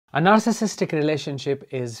A narcissistic relationship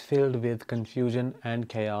is filled with confusion and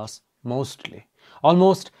chaos mostly.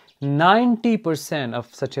 Almost 90%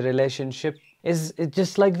 of such a relationship is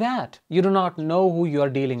just like that. You do not know who you are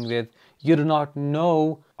dealing with. You do not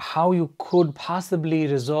know how you could possibly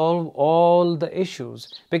resolve all the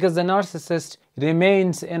issues because the narcissist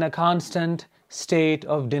remains in a constant state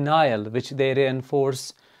of denial, which they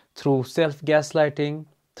reinforce through self-gaslighting,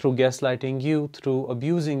 through gaslighting you, through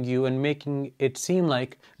abusing you and making it seem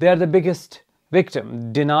like they are the biggest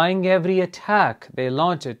victim, denying every attack they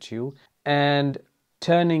launch at you and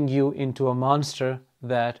turning you into a monster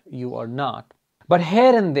that you are not. But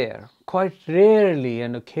here and there, quite rarely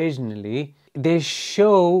and occasionally, they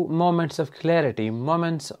show moments of clarity,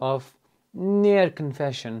 moments of near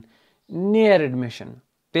confession, near admission.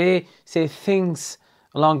 They say things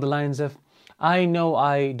along the lines of, I know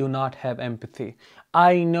I do not have empathy.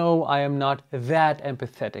 I know I am not that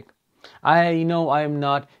empathetic. I know I am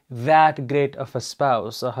not that great of a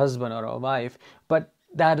spouse, a husband or a wife, but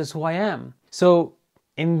that is who I am. So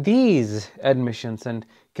in these admissions and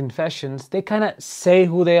confessions, they kind of say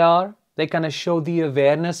who they are. They kind of show the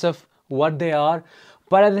awareness of what they are.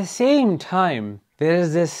 But at the same time, there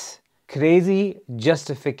is this crazy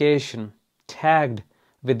justification tagged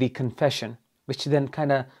with the confession, which then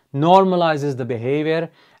kind of normalizes the behavior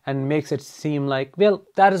and makes it seem like, well,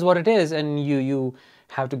 that is what it is and you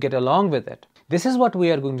have to get along with it. This is what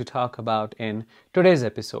we are going to talk about in today's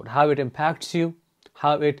episode, how it impacts you,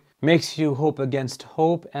 how it makes you hope against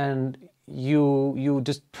hope, and you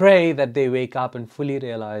just pray that they wake up and fully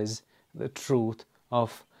realize the truth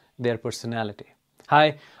of their personality.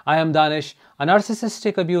 Hi, I am Danish, a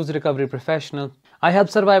narcissistic abuse recovery professional. I help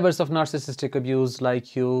survivors of narcissistic abuse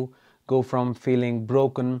like you go from feeling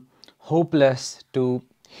broken, hopeless to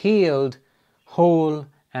healed, whole,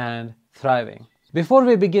 and thriving. Before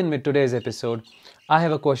we begin with today's episode, I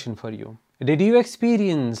have a question for you. Did you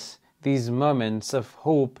experience these moments of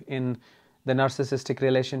hope in the narcissistic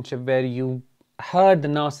relationship where you heard the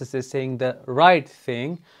narcissist saying the right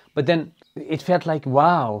thing, but then it felt like,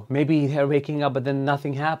 wow, maybe they're waking up, but then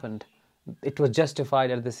nothing happened? It was justified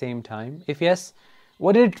at the same time. If yes,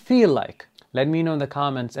 what did it feel like? Let me know in the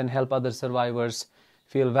comments and help other survivors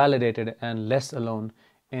feel validated and less alone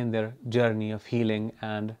in their journey of healing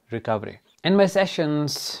and recovery. In my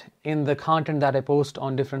sessions, in the content that I post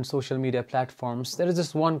on different social media platforms, there is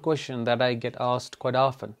this one question that I get asked quite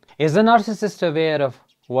often. Is the narcissist aware of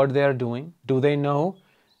what they are doing? Do they know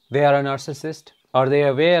they are a narcissist? Are they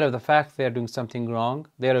aware of the fact they are doing something wrong?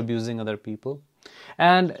 They are abusing other people?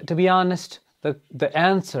 And to be honest, the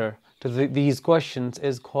answer to these questions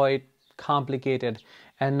is quite complicated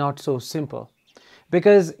and not so simple.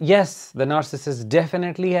 Because yes, the narcissist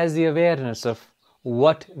definitely has the awareness of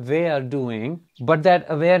what they are doing, but that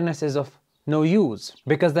awareness is of no use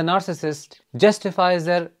because the narcissist justifies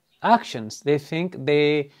their actions. They think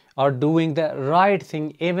they are doing the right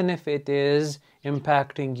thing even if it is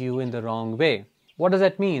impacting you in the wrong way. What does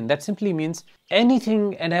that mean? That simply means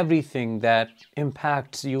anything and everything that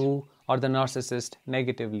impacts you or the narcissist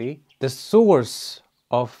negatively, the source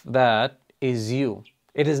of that is you.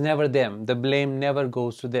 It is never them. The blame never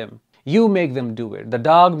goes to them. You make them do it. The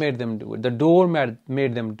dog made them do it. The door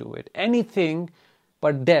made them do it. Anything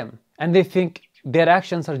but them. And they think their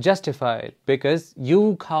actions are justified because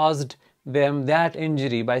you caused them that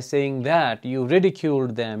injury by saying that. You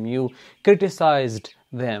ridiculed them. You criticized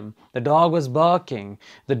them. The dog was barking.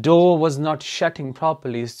 The door was not shutting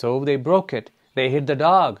properly, so they broke it. They hit the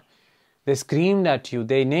dog. They screamed at you.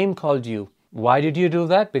 They name called you. Why did you do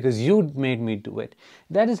that? Because you made me do it.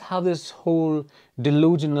 That is how this whole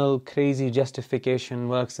delusional, crazy justification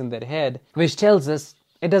works in their head, which tells us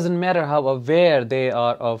it doesn't matter how aware they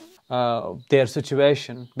are of their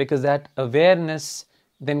situation, because that awareness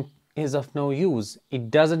then is of no use.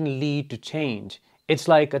 It doesn't lead to change. It's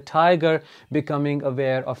like a tiger becoming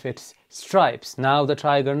aware of its stripes. Now the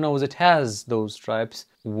tiger knows it has those stripes.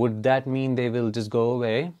 Would that mean they will just go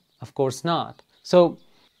away? Of course not. So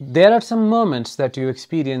there are some moments that you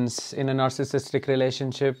experience in a narcissistic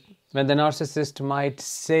relationship when the narcissist might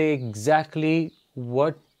say exactly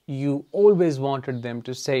what you always wanted them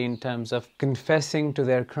to say in terms of confessing to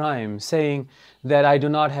their crime, saying that I do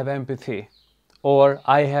not have empathy, or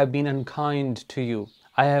I have been unkind to you,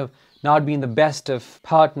 I have not been the best of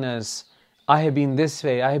partners, I have been this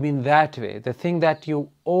way, I have been that way. The thing that you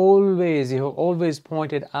have always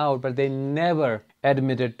pointed out, but they never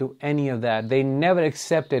admitted to any of that. They never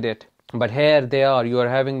accepted it. But here they are, you are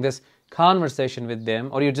having this conversation with them,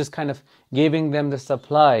 or you're just kind of giving them the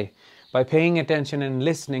supply by paying attention and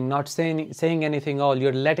listening, not saying anything all.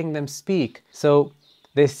 You're letting them speak. So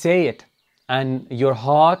they say it, and your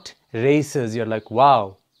heart races. You're like,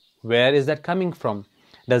 wow, where is that coming from?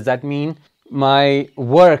 Does that mean my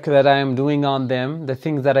work that I am doing on them, the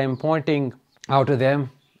things that I am pointing out to them,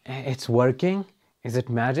 it's working? Is it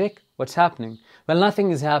magic? What's happening? Well,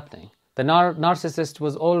 nothing is happening. The narcissist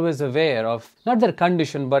was always aware of not their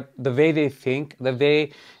condition, but the way they think, the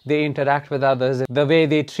way they interact with others, the way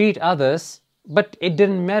they treat others, but it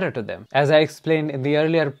didn't matter to them. As I explained in the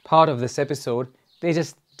earlier part of this episode, they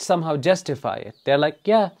just somehow justify it. They're like,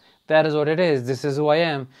 yeah, that is what it is. This is who I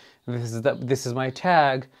am. This is my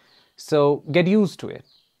tag. So get used to it.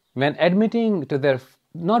 When admitting to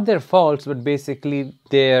not their faults, but basically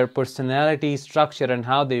their personality structure and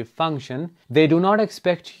how they function, they do not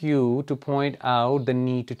expect you to point out the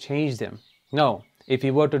need to change them. No, if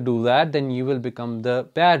you were to do that, then you will become the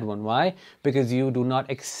bad one. Why? Because you do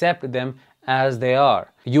not accept them as they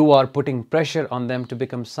are. You are putting pressure on them to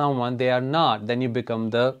become someone they are not. Then you become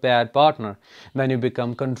the bad partner. Then you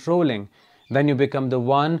become controlling. Then you become the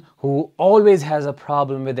one who always has a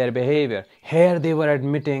problem with their behavior. Here they were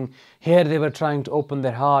admitting, here they were trying to open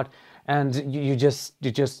their heart, and you just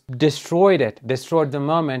destroyed the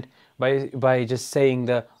moment by just saying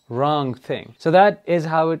the wrong thing. So that is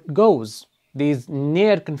how it goes. These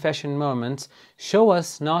near confession moments show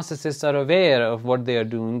us narcissists are aware of what they are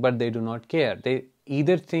doing, but they do not care. They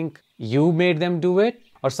either think you made them do it,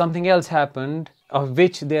 or something else happened of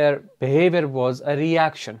which their behavior was a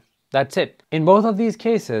reaction. That's it. In both of these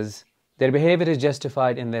cases, their behavior is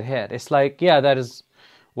justified in their head. It's like, yeah, that is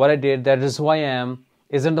what I did, that is who I am.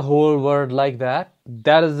 Isn't the whole world like that?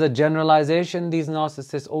 That is the generalization. These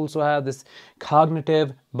narcissists also have this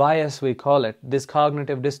cognitive bias, we call it, this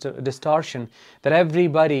cognitive distortion, that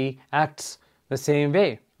everybody acts the same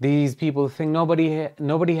way. These people think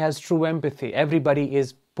nobody has true empathy. Everybody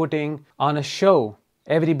is putting on a show.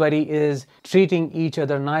 Everybody is treating each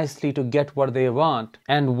other nicely to get what they want.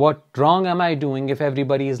 And what wrong am I doing if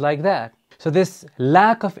everybody is like that? So this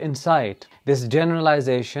lack of insight, this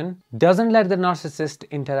generalization, doesn't let the narcissist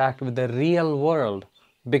interact with the real world,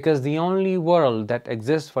 because the only world that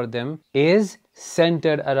exists for them is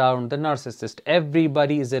centered around the narcissist.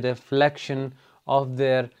 Everybody is a reflection of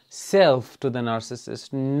their self to the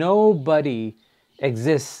narcissist. Nobody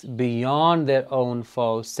exists beyond their own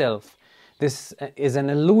false self. This is an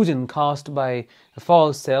illusion caused by a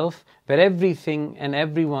false self, where everything and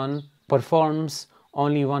everyone performs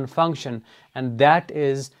only one function, and that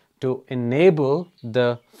is to enable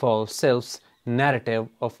the false self's narrative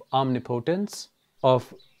of omnipotence,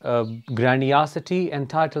 of grandiosity,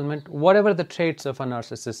 entitlement, whatever the traits of a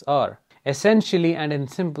narcissist are. Essentially, and in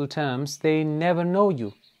simple terms, they never know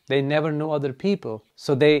you. They never know other people,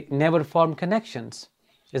 so they never form connections.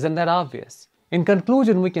 Isn't that obvious? In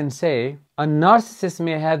conclusion, we can say a narcissist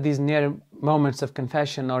may have these near moments of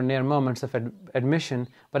confession or near moments of admission,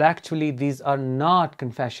 but actually these are not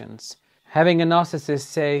confessions. Having a narcissist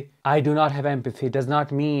say, I do not have empathy, does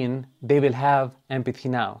not mean they will have empathy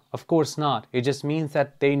now. Of course not. It just means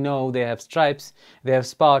that they know they have stripes, they have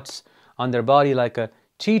spots on their body like a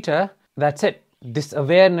cheetah. That's it. This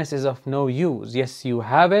awareness is of no use. Yes, you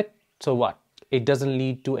have it, so what? It doesn't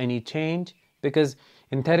lead to any change, because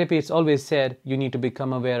in therapy, it's always said you need to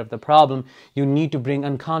become aware of the problem. You need to bring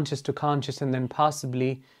unconscious to conscious, and then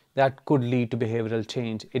possibly that could lead to behavioral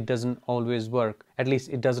change. It doesn't always work. At least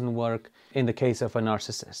it doesn't work in the case of a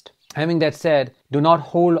narcissist. Having that said, do not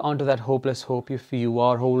hold on to that hopeless hope. If you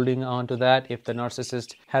are holding on to that, if the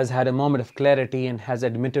narcissist has had a moment of clarity and has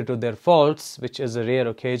admitted to their faults, which is a rare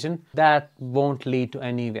occasion, that won't lead to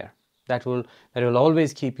anywhere. That will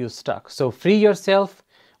always keep you stuck. So free yourself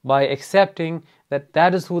by accepting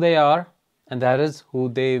that is who they are, and that is who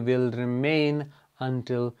they will remain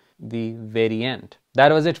until the very end.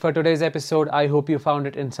 That was it for today's episode. I hope you found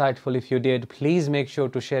it insightful. If you did, please make sure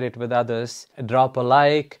to share it with others. Drop a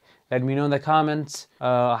like. Let me know in the comments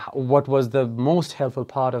what was the most helpful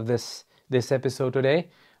part of this episode today.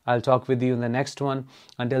 I'll talk with you in the next one.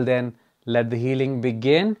 Until then, let the healing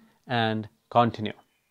begin and continue.